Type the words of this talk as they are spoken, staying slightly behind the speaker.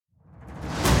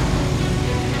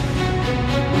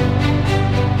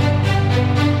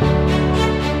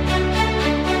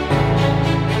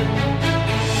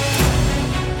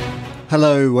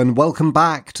Hello and welcome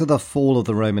back to The Fall of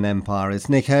the Roman Empire. It's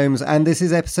Nick Holmes and this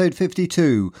is episode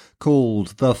 52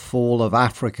 called The Fall of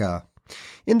Africa.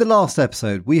 In the last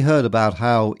episode we heard about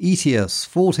how Aetius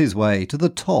fought his way to the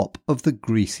top of the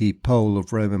greasy pole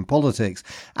of Roman politics,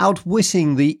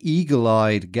 outwitting the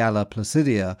eagle-eyed Galla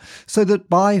Placidia, so that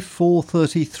by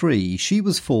 433 she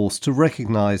was forced to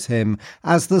recognise him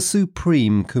as the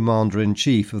supreme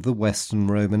commander-in-chief of the Western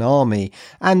Roman army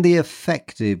and the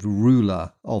effective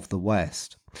ruler of the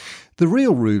West. The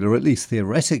real ruler, at least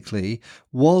theoretically,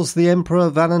 was the Emperor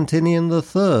Valentinian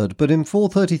III, but in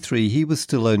 433 he was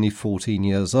still only 14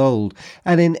 years old,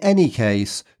 and in any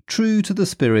case, true to the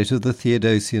spirit of the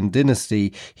Theodosian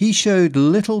dynasty, he showed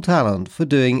little talent for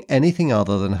doing anything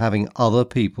other than having other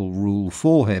people rule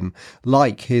for him,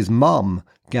 like his mum,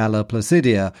 Galla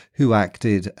Placidia, who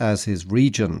acted as his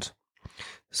regent.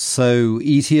 So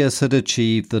Aetius had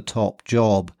achieved the top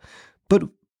job, but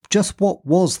just what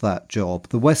was that job?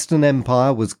 The Western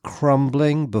Empire was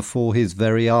crumbling before his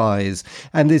very eyes,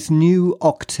 and this new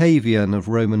Octavian of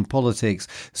Roman politics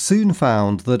soon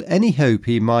found that any hope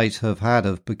he might have had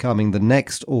of becoming the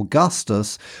next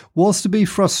Augustus was to be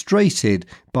frustrated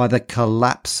by the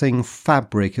collapsing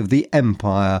fabric of the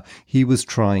empire he was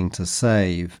trying to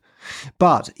save.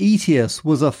 But Aetius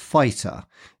was a fighter,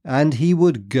 and he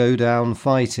would go down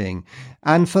fighting,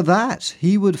 and for that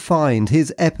he would find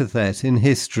his epithet in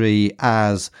history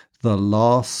as the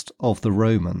last of the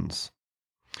Romans.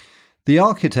 The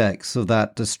architects of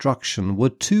that destruction were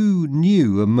two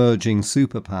new emerging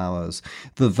superpowers,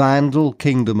 the Vandal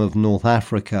Kingdom of North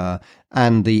Africa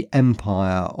and the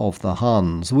Empire of the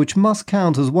Huns, which must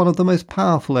count as one of the most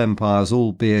powerful empires,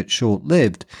 albeit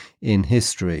short-lived, in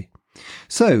history.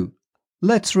 So,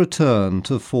 let's return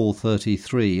to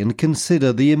 433 and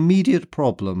consider the immediate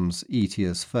problems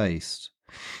Aetius faced.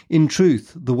 In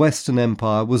truth, the Western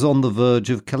Empire was on the verge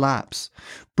of collapse.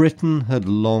 Britain had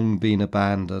long been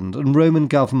abandoned, and Roman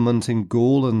government in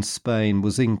Gaul and Spain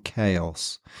was in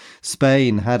chaos.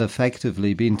 Spain had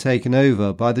effectively been taken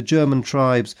over by the German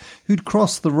tribes who'd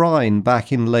crossed the Rhine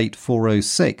back in late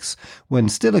 406, when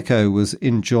Stilicho was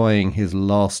enjoying his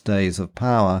last days of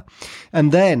power.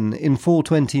 And then, in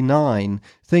 429,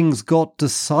 things got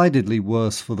decidedly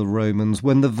worse for the Romans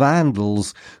when the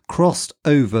Vandals crossed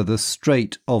over the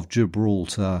Strait of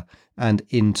Gibraltar and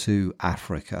into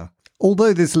Africa.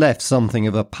 Although this left something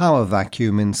of a power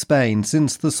vacuum in Spain,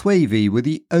 since the Suevi were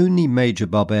the only major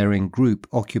barbarian group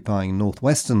occupying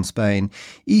northwestern Spain,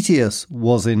 Aetius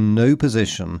was in no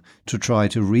position to try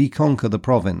to reconquer the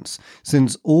province,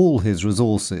 since all his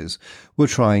resources were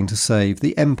trying to save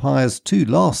the empire's two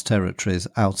last territories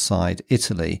outside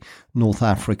Italy, North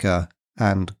Africa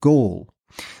and Gaul.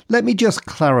 Let me just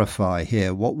clarify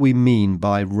here what we mean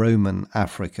by Roman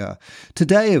Africa.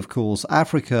 Today, of course,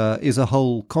 Africa is a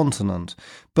whole continent,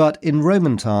 but in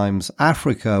Roman times,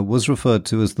 Africa was referred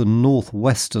to as the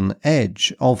northwestern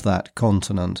edge of that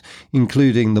continent,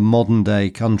 including the modern-day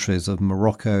countries of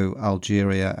Morocco,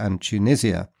 Algeria, and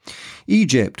Tunisia.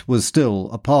 Egypt was still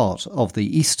a part of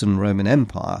the Eastern Roman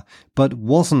Empire, but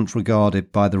wasn't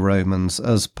regarded by the Romans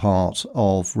as part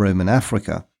of Roman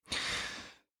Africa.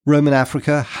 Roman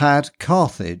Africa had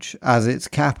Carthage as its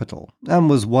capital and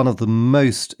was one of the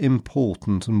most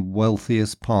important and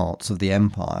wealthiest parts of the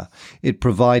empire. It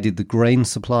provided the grain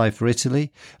supply for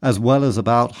Italy, as well as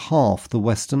about half the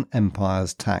Western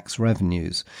Empire's tax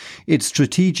revenues. Its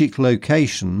strategic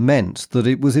location meant that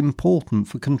it was important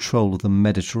for control of the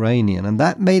Mediterranean, and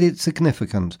that made it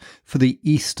significant for the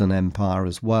Eastern Empire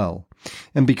as well.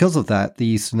 And because of that, the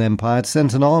Eastern Empire had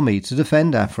sent an army to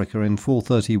defend Africa in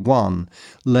 431,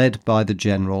 led by the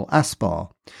general Aspar.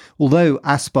 Although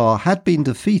Aspar had been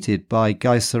defeated by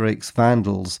Geiseric's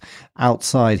Vandals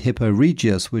outside Hippo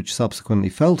Regius, which subsequently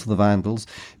fell to the Vandals,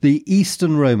 the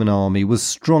Eastern Roman army was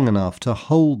strong enough to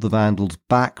hold the Vandals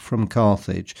back from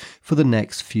Carthage for the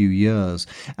next few years,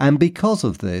 and because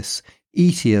of this,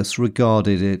 Aetius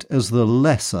regarded it as the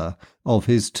lesser of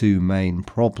his two main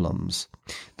problems.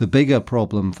 The bigger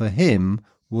problem for him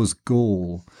was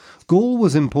Gaul. Gaul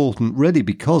was important really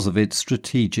because of its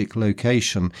strategic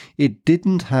location. It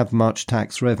didn't have much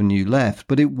tax revenue left,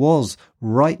 but it was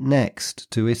right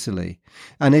next to Italy.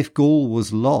 And if Gaul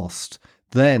was lost,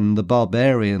 then the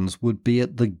barbarians would be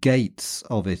at the gates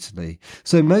of Italy.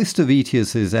 So most of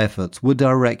Aetius's efforts were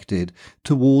directed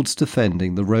towards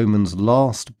defending the Romans'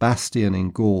 last bastion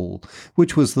in Gaul,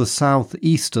 which was the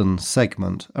southeastern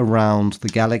segment around the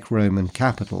Gallic Roman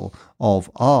capital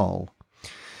of Arles.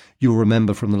 You'll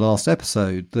remember from the last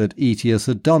episode that Aetius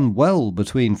had done well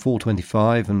between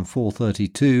 425 and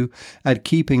 432 at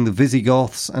keeping the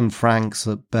Visigoths and Franks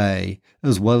at bay,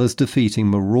 as well as defeating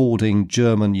marauding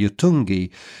German Jutungi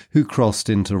who crossed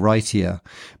into Rhaetia.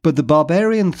 But the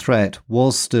barbarian threat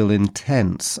was still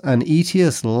intense, and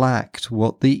Aetius lacked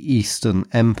what the Eastern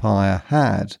Empire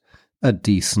had: a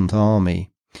decent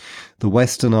army. The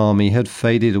Western army had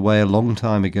faded away a long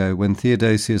time ago when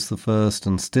Theodosius I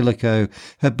and Stilicho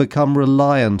had become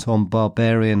reliant on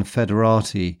barbarian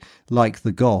federati like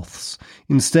the Goths,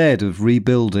 instead of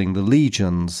rebuilding the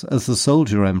legions as the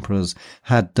soldier emperors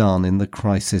had done in the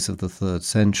crisis of the 3rd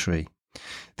century.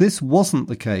 This wasn't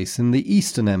the case in the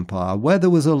Eastern Empire, where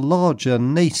there was a larger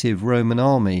native Roman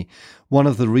army. One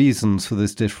of the reasons for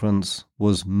this difference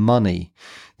was money.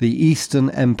 The Eastern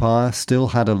Empire still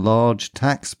had a large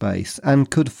tax base and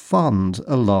could fund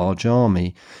a large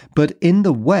army, but in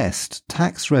the West,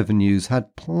 tax revenues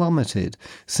had plummeted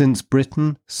since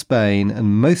Britain, Spain,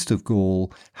 and most of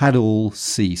Gaul had all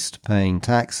ceased paying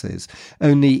taxes.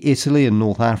 Only Italy and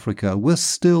North Africa were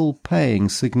still paying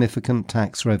significant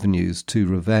tax revenues to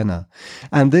Ravenna,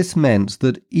 and this meant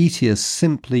that Aetius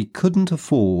simply couldn't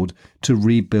afford to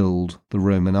rebuild the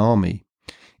Roman army.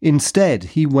 Instead,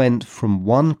 he went from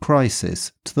one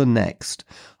crisis to the next,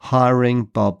 hiring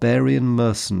barbarian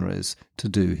mercenaries to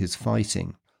do his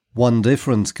fighting. One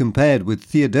difference compared with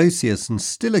Theodosius and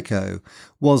Stilicho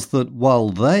was that while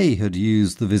they had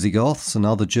used the Visigoths and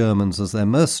other Germans as their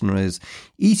mercenaries,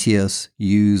 Aetius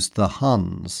used the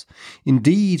Huns.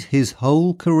 Indeed, his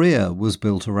whole career was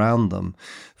built around them.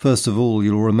 First of all,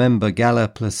 you'll remember Galla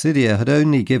Placidia had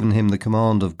only given him the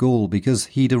command of Gaul because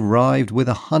he'd arrived with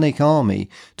a Hunnic army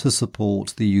to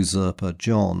support the usurper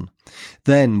John.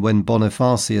 Then, when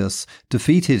Bonifacius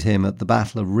defeated him at the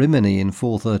Battle of Rimini in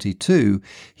 432,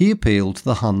 he appealed to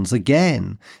the Huns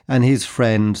again, and his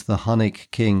friend the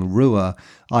Hunnic king Rua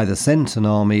either sent an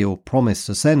army or promised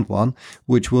to send one,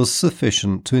 which was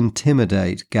sufficient to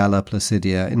intimidate Galla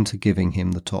Placidia into giving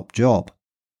him the top job.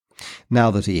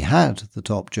 Now that he had the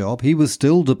top job, he was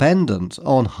still dependent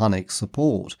on Hunnic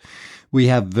support. We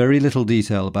have very little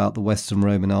detail about the Western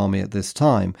Roman army at this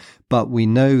time, but we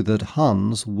know that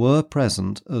Huns were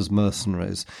present as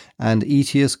mercenaries, and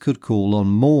Aetius could call on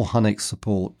more Hunnic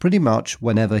support pretty much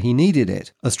whenever he needed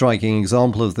it. A striking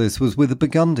example of this was with the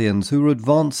Burgundians, who were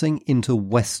advancing into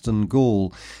Western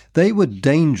Gaul. They were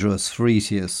dangerous for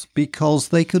Aetius because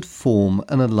they could form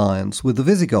an alliance with the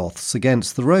Visigoths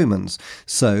against the Romans.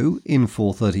 So, in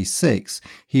 436,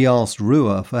 he asked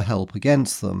Rua for help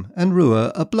against them, and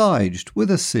Rua obliged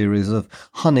with a series of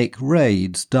Hunnic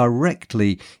raids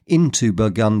directly into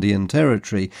Burgundian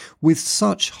territory with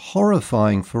such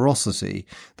horrifying ferocity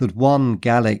that one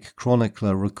Gallic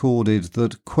chronicler recorded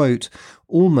that, quote,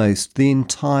 almost the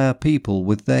entire people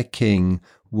with their king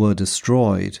were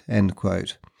destroyed, end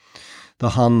quote.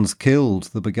 The Huns killed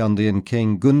the Burgundian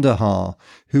king Gundahar,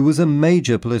 who was a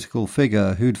major political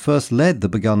figure who'd first led the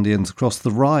Burgundians across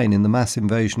the Rhine in the mass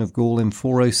invasion of Gaul in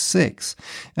 406,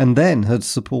 and then had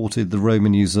supported the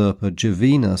Roman usurper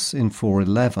Jovinus in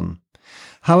 411.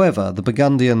 However, the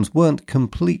Burgundians weren't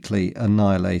completely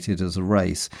annihilated as a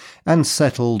race, and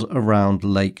settled around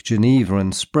Lake Geneva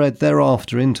and spread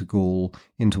thereafter into Gaul,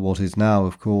 into what is now,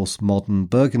 of course, modern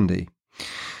Burgundy.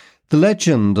 The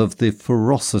legend of the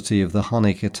ferocity of the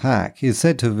Hunnic attack is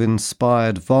said to have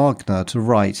inspired Wagner to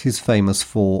write his famous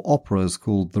 4 operas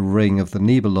called The Ring of the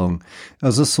Nibelung,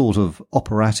 as a sort of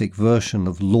operatic version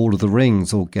of Lord of the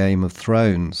Rings or Game of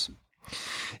Thrones.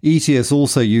 Aetius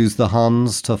also used the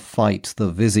Huns to fight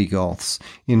the Visigoths.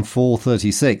 In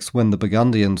 436, when the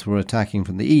Burgundians were attacking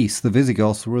from the east, the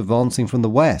Visigoths were advancing from the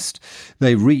west.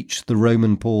 They reached the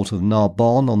Roman port of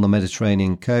Narbonne on the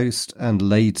Mediterranean coast and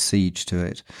laid siege to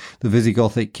it. The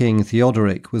Visigothic king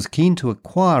Theodoric was keen to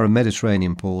acquire a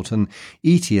Mediterranean port, and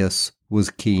Aetius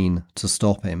was keen to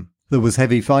stop him. There was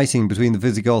heavy fighting between the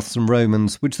Visigoths and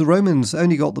Romans, which the Romans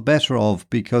only got the better of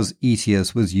because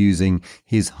Aetius was using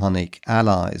his Hunnic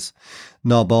allies.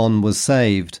 Narbonne was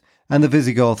saved, and the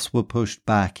Visigoths were pushed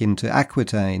back into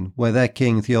Aquitaine, where their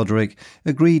king Theodoric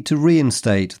agreed to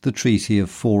reinstate the Treaty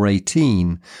of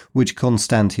 418, which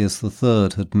Constantius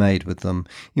III had made with them,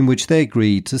 in which they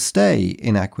agreed to stay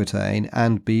in Aquitaine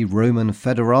and be Roman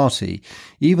federati,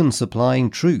 even supplying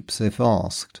troops if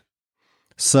asked.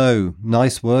 So,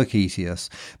 nice work, Aetius.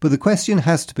 But the question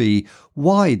has to be,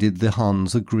 why did the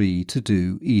Huns agree to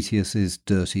do Aetius's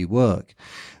dirty work?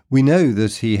 We know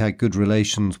that he had good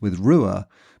relations with Rua,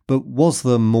 but was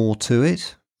there more to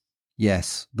it?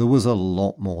 Yes, there was a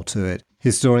lot more to it.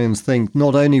 Historians think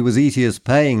not only was Aetius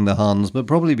paying the Huns, but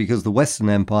probably because the Western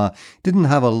Empire didn't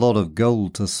have a lot of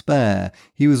gold to spare,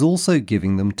 he was also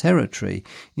giving them territory.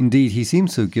 Indeed, he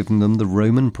seems to have given them the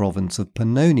Roman province of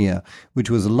Pannonia,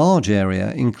 which was a large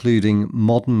area including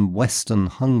modern Western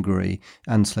Hungary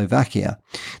and Slovakia.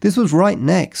 This was right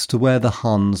next to where the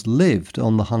Huns lived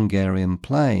on the Hungarian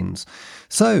plains.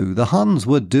 So the Huns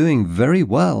were doing very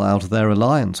well out of their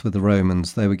alliance with the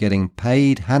Romans. They were getting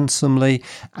paid handsomely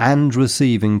and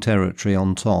receiving territory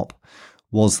on top.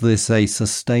 Was this a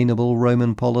sustainable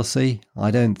Roman policy?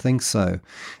 I don't think so.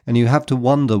 And you have to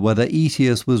wonder whether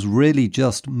Aetius was really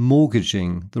just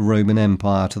mortgaging the Roman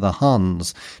Empire to the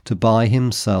Huns to buy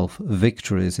himself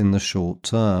victories in the short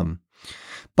term.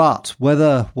 But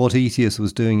whether what Aetius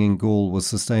was doing in Gaul was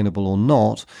sustainable or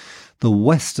not, the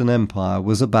Western Empire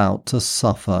was about to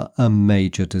suffer a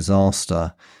major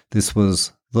disaster. This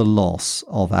was the loss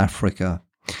of Africa.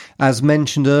 As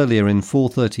mentioned earlier, in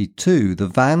 432, the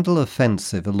Vandal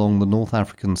offensive along the North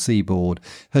African seaboard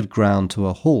had ground to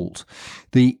a halt.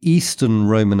 The Eastern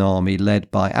Roman army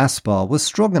led by Aspar was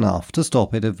strong enough to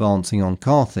stop it advancing on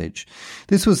Carthage.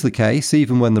 This was the case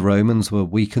even when the Romans were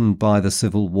weakened by the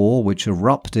civil war which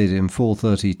erupted in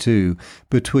 432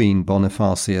 between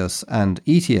Bonifacius and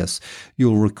Aetius.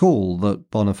 You'll recall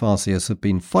that Bonifacius had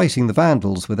been fighting the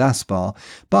Vandals with Aspar,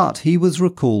 but he was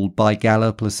recalled by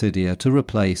Galla Placidia to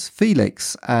replace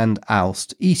Felix and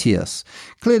oust Aetius.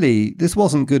 Clearly, this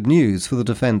wasn't good news for the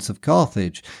defence of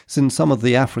Carthage, since some of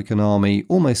the African army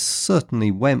almost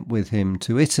certainly went with him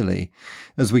to Italy.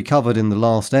 As we covered in the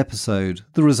last episode,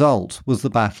 the result was the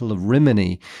Battle of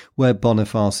Rimini, where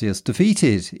Bonifacius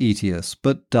defeated Aetius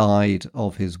but died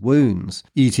of his wounds.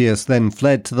 Aetius then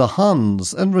fled to the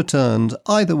Huns and returned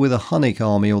either with a Hunnic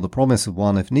army or the promise of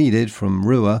one if needed from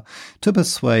Rua to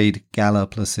persuade Galla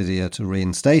Placidia to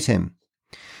reinstate him.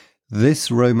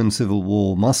 This Roman civil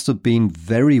war must have been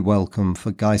very welcome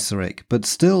for Gaiseric, but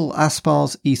still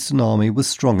Aspar's eastern army was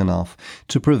strong enough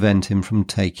to prevent him from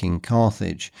taking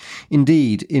Carthage.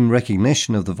 Indeed, in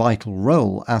recognition of the vital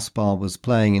role Aspar was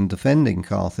playing in defending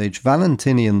Carthage,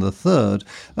 Valentinian III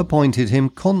appointed him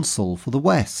consul for the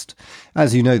west.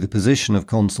 As you know, the position of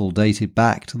consul dated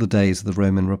back to the days of the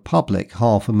Roman Republic,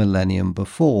 half a millennium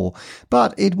before,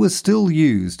 but it was still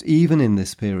used even in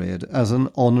this period as an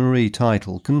honorary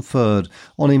title conferred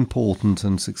on important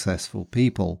and successful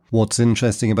people. What's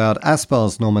interesting about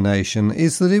Aspar's nomination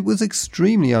is that it was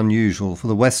extremely unusual for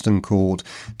the Western court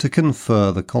to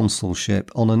confer the consulship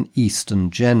on an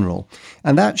Eastern general,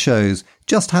 and that shows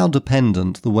just how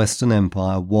dependent the Western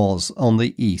Empire was on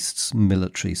the East's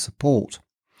military support.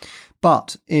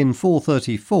 But in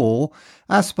 434,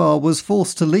 Aspar was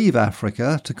forced to leave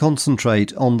Africa to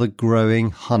concentrate on the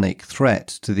growing Hunnic threat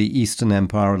to the Eastern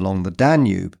Empire along the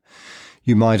Danube.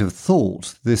 You might have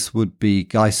thought this would be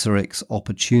Gaiseric's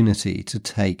opportunity to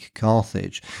take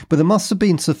Carthage, but there must have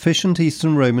been sufficient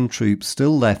Eastern Roman troops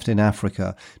still left in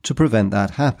Africa to prevent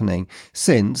that happening,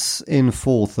 since in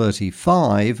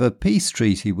 435 a peace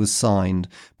treaty was signed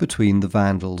between the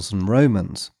Vandals and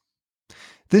Romans.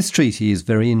 This treaty is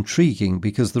very intriguing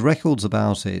because the records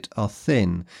about it are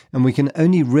thin, and we can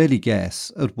only really guess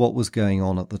at what was going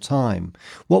on at the time.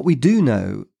 What we do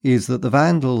know is that the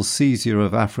Vandals' seizure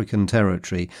of African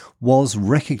territory was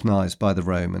recognised by the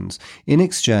Romans in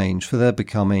exchange for their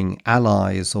becoming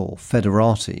allies or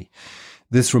federati.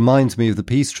 This reminds me of the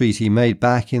peace treaty made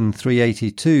back in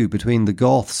 382 between the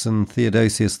Goths and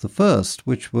Theodosius I,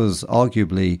 which was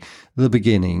arguably the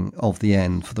beginning of the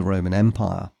end for the Roman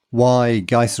Empire. Why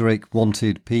Gaiseric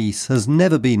wanted peace has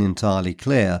never been entirely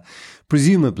clear.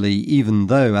 Presumably, even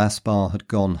though Aspar had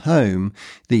gone home,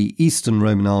 the Eastern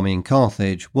Roman army in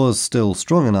Carthage was still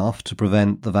strong enough to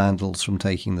prevent the Vandals from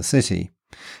taking the city.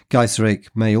 Gaiseric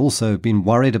may also have been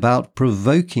worried about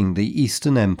provoking the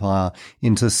Eastern Empire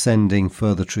into sending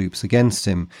further troops against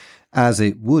him, as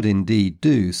it would indeed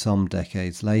do some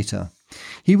decades later.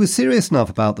 He was serious enough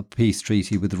about the peace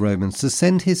treaty with the Romans to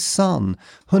send his son,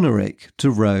 Huneric,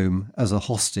 to Rome as a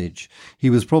hostage. He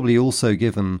was probably also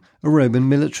given a Roman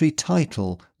military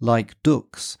title, like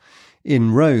dux.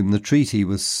 In Rome, the treaty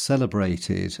was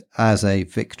celebrated as a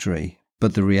victory,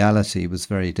 but the reality was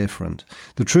very different.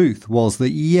 The truth was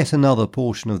that yet another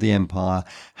portion of the empire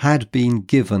had been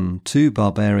given to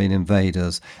barbarian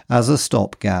invaders as a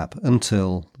stopgap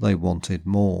until they wanted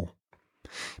more.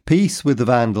 Peace with the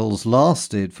Vandals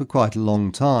lasted for quite a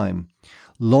long time,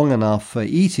 long enough for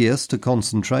Aetius to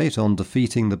concentrate on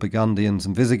defeating the Burgundians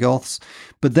and Visigoths,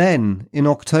 but then, in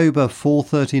October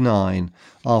 439,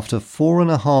 after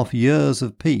 4.5 years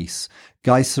of peace,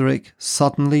 Gaiseric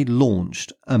suddenly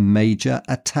launched a major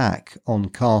attack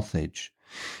on Carthage.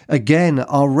 Again,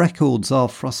 our records are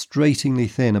frustratingly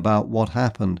thin about what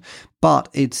happened, but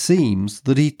it seems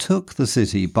that he took the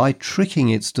city by tricking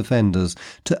its defenders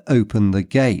to open the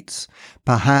gates,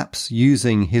 perhaps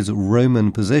using his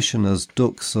Roman position as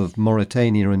dux of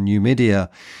Mauritania and Numidia.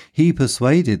 He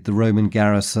persuaded the Roman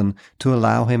garrison to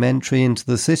allow him entry into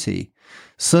the city.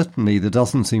 Certainly there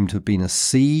doesn't seem to have been a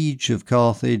siege of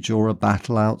Carthage or a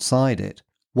battle outside it.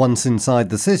 Once inside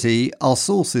the city, our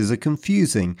sources are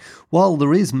confusing. While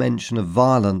there is mention of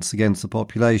violence against the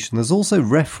population, there's also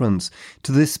reference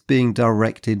to this being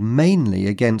directed mainly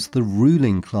against the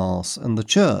ruling class and the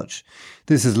church.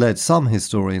 This has led some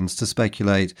historians to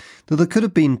speculate that there could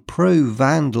have been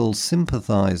pro-Vandal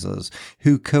sympathisers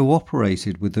who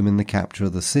cooperated with them in the capture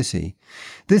of the city.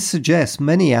 This suggests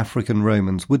many African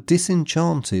Romans were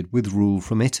disenchanted with rule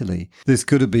from Italy. This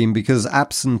could have been because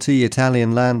absentee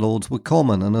Italian landlords were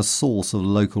common and a source of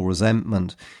local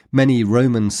resentment. Many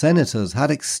Roman senators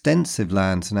had extensive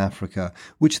lands in Africa,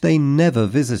 which they never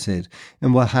visited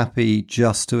and were happy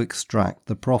just to extract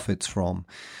the profits from.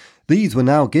 These were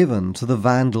now given to the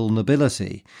Vandal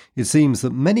nobility. It seems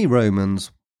that many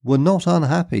Romans were not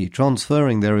unhappy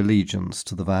transferring their allegiance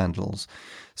to the Vandals.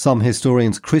 Some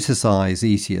historians criticise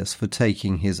Aetius for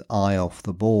taking his eye off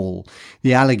the ball.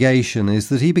 The allegation is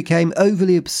that he became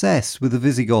overly obsessed with the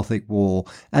Visigothic War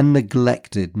and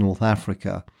neglected North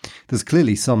Africa. There's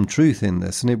clearly some truth in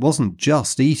this, and it wasn't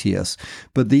just Aetius,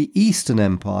 but the Eastern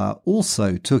Empire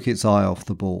also took its eye off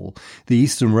the ball. The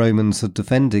Eastern Romans had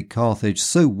defended Carthage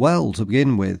so well to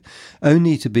begin with,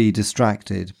 only to be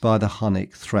distracted by the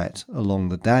Hunnic threat along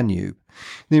the Danube.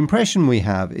 The impression we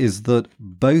have is that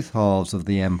both halves of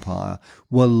the empire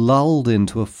were lulled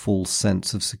into a false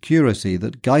sense of security,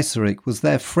 that Gaiseric was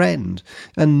their friend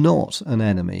and not an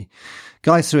enemy.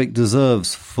 Gaiseric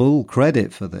deserves full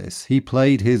credit for this. He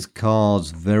played his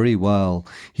cards very well.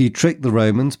 He tricked the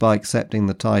Romans by accepting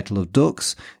the title of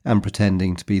dux and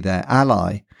pretending to be their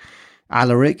ally.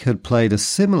 Alaric had played a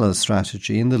similar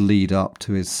strategy in the lead-up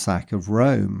to his sack of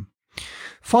Rome.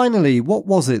 Finally, what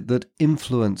was it that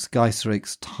influenced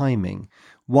Gaiseric's timing?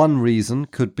 One reason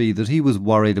could be that he was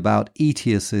worried about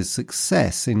Aetius's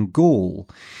success in Gaul.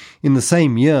 In the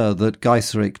same year that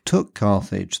Gaiseric took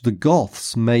Carthage, the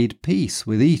Goths made peace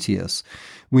with Aetius.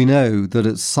 We know that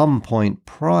at some point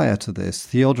prior to this,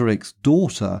 Theodoric's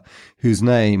daughter, whose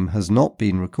name has not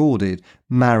been recorded,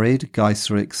 married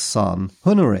Gaiseric's son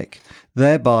Huneric,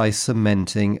 thereby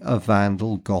cementing a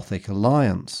Vandal-Gothic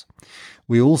alliance.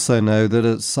 We also know that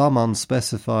at some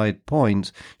unspecified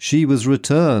point she was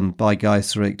returned by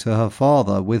Gaiseric to her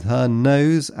father with her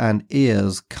nose and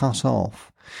ears cut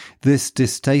off. This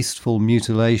distasteful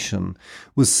mutilation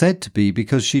was said to be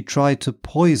because she tried to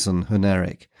poison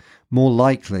Huneric. More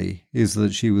likely is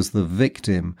that she was the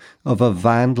victim of a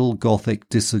Vandal-Gothic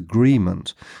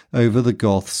disagreement over the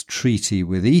Goths' treaty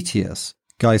with Aetius.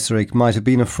 Gaiseric might have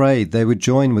been afraid they would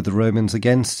join with the Romans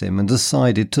against him and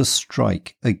decided to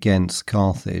strike against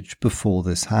Carthage before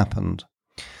this happened.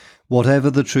 Whatever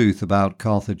the truth about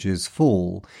Carthage's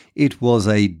fall, it was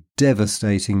a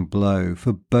devastating blow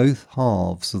for both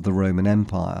halves of the Roman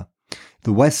Empire.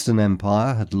 The Western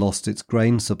Empire had lost its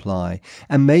grain supply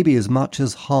and maybe as much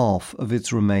as half of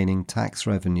its remaining tax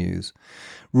revenues.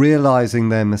 Realizing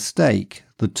their mistake,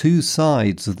 the two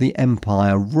sides of the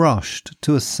empire rushed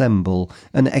to assemble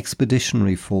an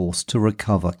expeditionary force to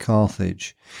recover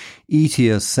Carthage.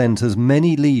 Aetius sent as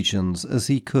many legions as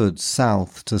he could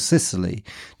south to Sicily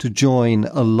to join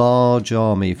a large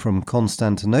army from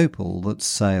Constantinople that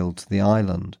sailed to the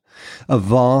island. A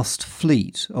vast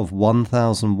fleet of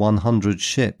 1,100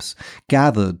 ships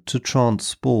gathered to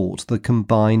transport the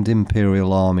combined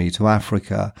imperial army to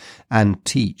Africa and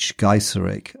teach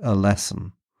Gaiseric a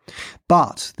lesson.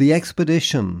 But the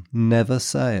expedition never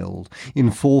sailed.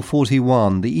 In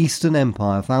 441, the Eastern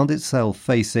Empire found itself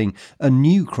facing a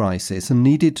new crisis and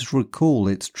needed to recall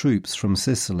its troops from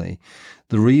Sicily.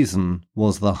 The reason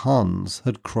was the Huns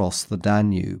had crossed the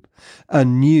Danube. A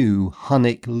new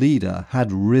Hunnic leader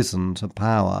had risen to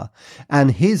power,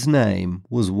 and his name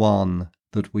was one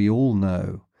that we all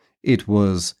know. It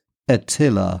was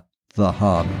Attila the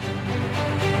Hun.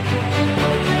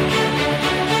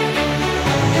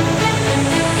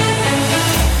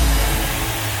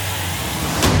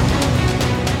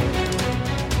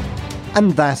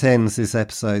 And that ends this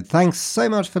episode. Thanks so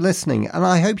much for listening, and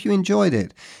I hope you enjoyed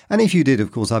it. And if you did,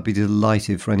 of course, I'd be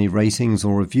delighted for any ratings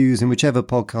or reviews in whichever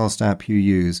podcast app you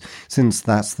use, since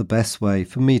that's the best way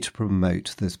for me to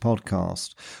promote this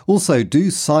podcast. Also, do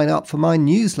sign up for my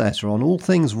newsletter on all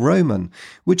things Roman,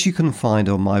 which you can find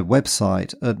on my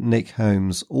website at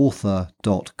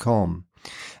nickholmesauthor.com.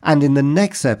 And in the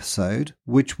next episode,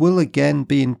 which will again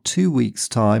be in 2 weeks'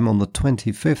 time on the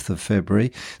 25th of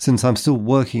February, since I'm still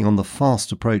working on the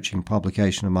fast approaching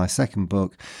publication of my second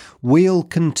book, we'll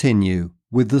continue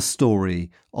with the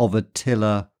story of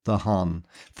Attila the Hun.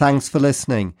 Thanks for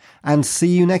listening, and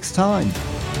see you next time.